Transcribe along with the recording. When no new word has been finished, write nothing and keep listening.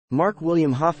Mark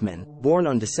William Hofmann, born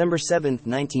on December 7,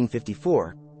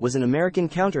 1954, was an American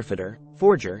counterfeiter,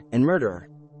 forger, and murderer.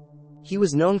 He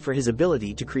was known for his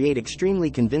ability to create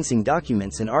extremely convincing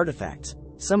documents and artifacts,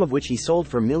 some of which he sold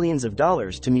for millions of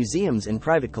dollars to museums and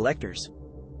private collectors.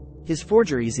 His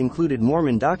forgeries included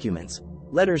Mormon documents,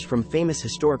 letters from famous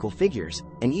historical figures,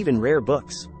 and even rare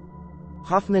books.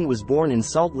 Hofmann was born in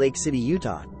Salt Lake City,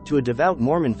 Utah, to a devout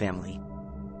Mormon family.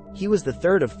 He was the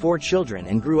third of 4 children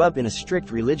and grew up in a strict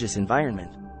religious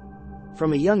environment.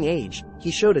 From a young age,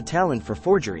 he showed a talent for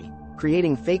forgery,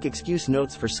 creating fake excuse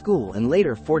notes for school and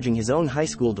later forging his own high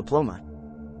school diploma.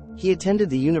 He attended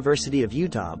the University of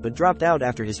Utah but dropped out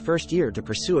after his first year to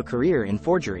pursue a career in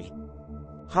forgery.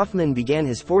 Hofmann began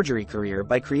his forgery career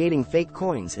by creating fake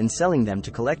coins and selling them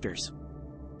to collectors.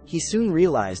 He soon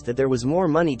realized that there was more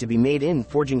money to be made in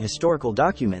forging historical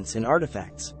documents and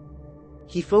artifacts.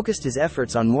 He focused his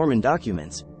efforts on Mormon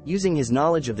documents, using his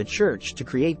knowledge of the church to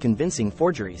create convincing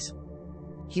forgeries.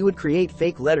 He would create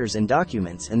fake letters and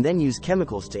documents and then use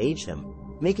chemicals to age them,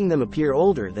 making them appear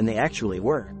older than they actually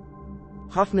were.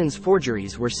 Hofmann's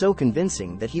forgeries were so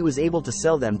convincing that he was able to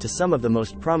sell them to some of the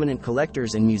most prominent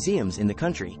collectors and museums in the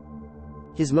country.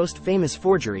 His most famous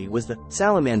forgery was the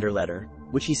Salamander Letter,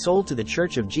 which he sold to the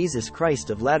Church of Jesus Christ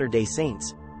of Latter-day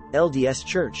Saints, LDS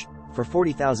Church, for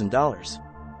 $40,000.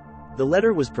 The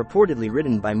letter was purportedly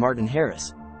written by Martin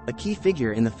Harris, a key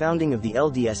figure in the founding of the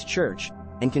LDS Church,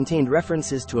 and contained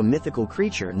references to a mythical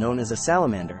creature known as a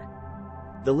salamander.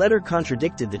 The letter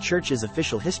contradicted the church's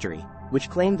official history, which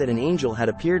claimed that an angel had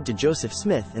appeared to Joseph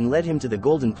Smith and led him to the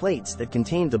golden plates that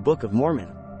contained the Book of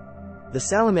Mormon. The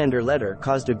Salamander Letter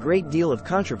caused a great deal of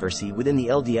controversy within the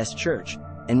LDS Church,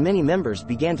 and many members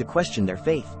began to question their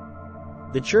faith.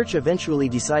 The church eventually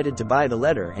decided to buy the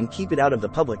letter and keep it out of the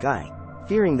public eye,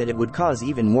 fearing that it would cause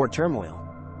even more turmoil.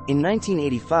 In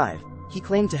 1985, he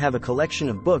claimed to have a collection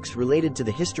of books related to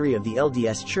the history of the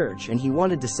LDS Church and he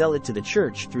wanted to sell it to the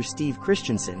church through Steve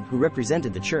Christensen, who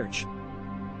represented the church.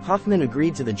 Hofmann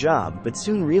agreed to the job but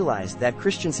soon realized that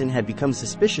Christensen had become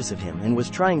suspicious of him and was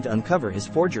trying to uncover his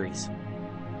forgeries.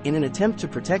 In an attempt to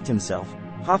protect himself,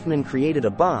 Hofmann created a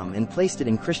bomb and placed it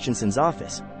in Christensen's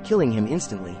office, killing him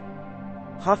instantly.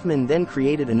 Hofmann then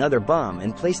created another bomb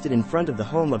and placed it in front of the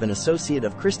home of an associate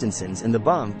of Christensen's, and the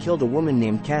bomb killed a woman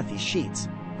named Kathy Sheets,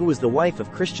 who was the wife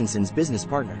of Christensen's business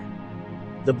partner.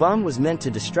 The bomb was meant to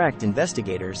distract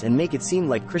investigators and make it seem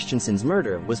like Christensen's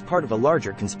murder was part of a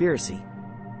larger conspiracy.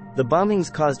 The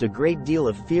bombings caused a great deal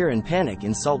of fear and panic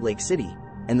in Salt Lake City,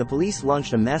 and the police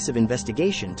launched a massive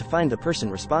investigation to find the person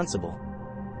responsible.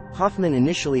 Hofmann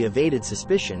initially evaded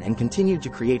suspicion and continued to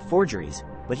create forgeries,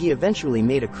 but he eventually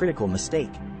made a critical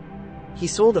mistake. He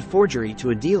sold a forgery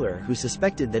to a dealer who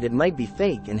suspected that it might be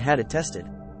fake and had it tested.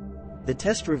 The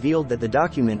test revealed that the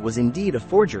document was indeed a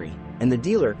forgery, and the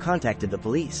dealer contacted the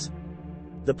police.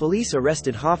 The police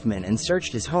arrested Hofmann and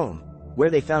searched his home, where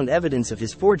they found evidence of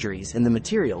his forgeries and the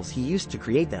materials he used to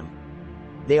create them.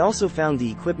 They also found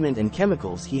the equipment and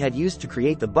chemicals he had used to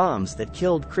create the bombs that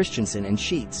killed Christensen and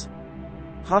Sheets.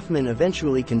 Hofmann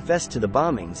eventually confessed to the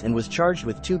bombings and was charged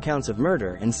with 2 counts of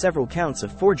murder and several counts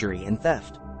of forgery and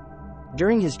theft.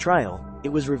 During his trial, it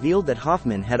was revealed that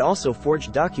Hofmann had also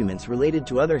forged documents related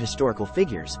to other historical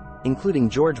figures, including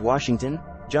George Washington,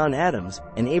 John Adams,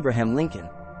 and Abraham Lincoln.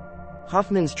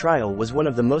 Hofmann's trial was one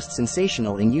of the most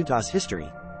sensational in Utah's history,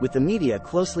 with the media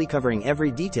closely covering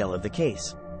every detail of the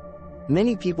case.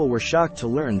 Many people were shocked to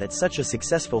learn that such a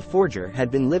successful forger had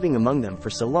been living among them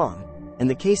for so long, and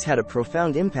the case had a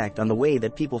profound impact on the way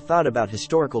that people thought about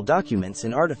historical documents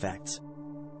and artifacts.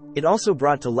 It also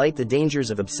brought to light the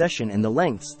dangers of obsession and the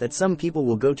lengths that some people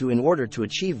will go to in order to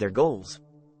achieve their goals.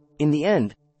 In the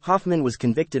end, Hofmann was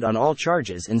convicted on all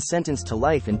charges and sentenced to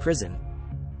life in prison.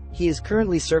 He is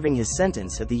currently serving his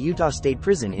sentence at the Utah State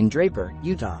Prison in Draper,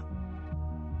 Utah.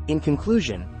 In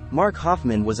conclusion, Mark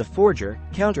Hofmann was a forger,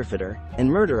 counterfeiter, and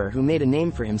murderer who made a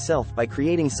name for himself by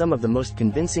creating some of the most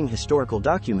convincing historical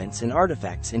documents and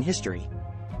artifacts in history.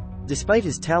 Despite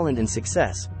his talent and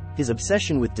success, his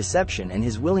obsession with deception and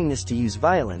his willingness to use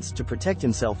violence to protect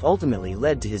himself ultimately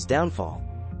led to his downfall.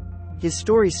 His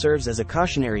story serves as a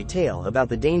cautionary tale about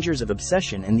the dangers of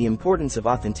obsession and the importance of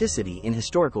authenticity in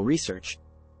historical research.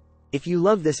 If you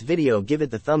love this video, give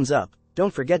it the thumbs up,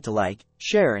 don't forget to like,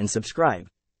 share and subscribe.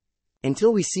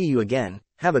 Until we see you again,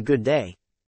 have a good day.